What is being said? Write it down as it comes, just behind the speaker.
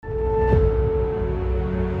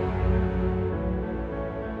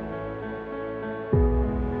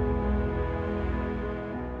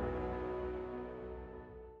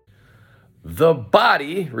The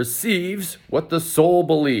body receives what the soul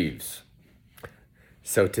believes.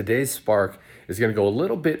 So today's spark is going to go a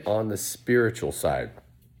little bit on the spiritual side.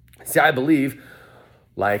 See, I believe,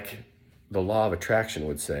 like the law of attraction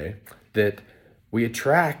would say, that we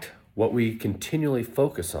attract what we continually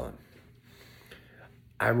focus on.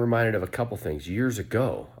 I'm reminded of a couple things. Years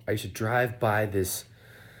ago, I used to drive by this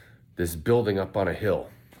building up on a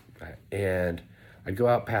hill, and I'd go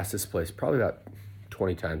out past this place probably about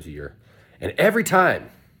 20 times a year. And every time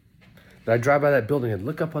that I drive by that building, I'd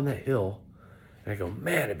look up on that hill and I go,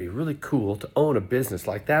 man, it'd be really cool to own a business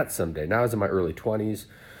like that someday. Now I was in my early 20s.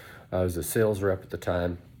 I was a sales rep at the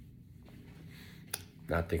time.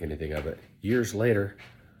 Not thinking anything of it. Years later,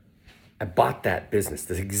 I bought that business,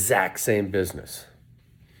 this exact same business.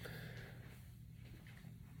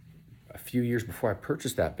 A few years before I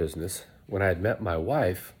purchased that business, when I had met my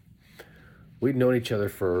wife, we'd known each other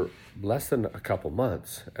for less than a couple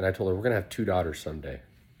months, and I told her we're going to have 2 daughters someday.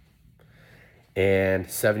 And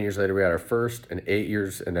 7 years later, we had our first, and 8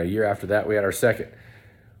 years, and a year after that, we had our second.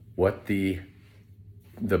 What the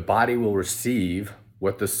body will receive,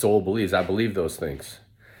 what the soul believes. I believe those things.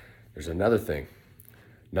 There's another thing,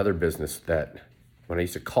 another business that when I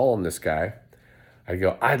used to call on this guy, I'd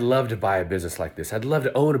go, I'd love to buy a business like this. I'd love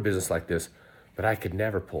to own a business like this, but I could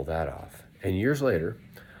never pull that off. And years later,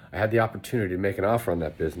 I had the opportunity to make an offer on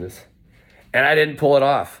that business, and I didn't pull it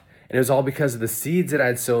off. And it was all because of the seeds that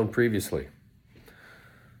I'd sown previously.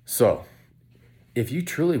 So, if you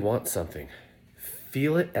truly want something,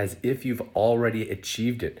 feel it as if you've already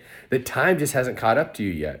achieved it. The time just hasn't caught up to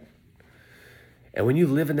you yet. And when you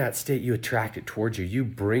live in that state, you attract it towards you. You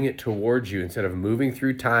bring it towards you instead of moving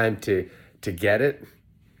through time to get it,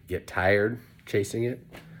 get tired chasing it.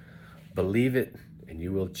 Believe it, and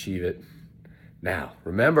you will achieve it. Now,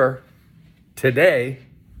 remember, today,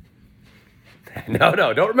 no,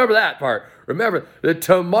 don't remember that part. Remember that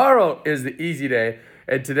tomorrow is the easy day,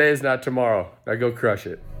 and today is not tomorrow. Now go crush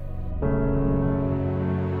it.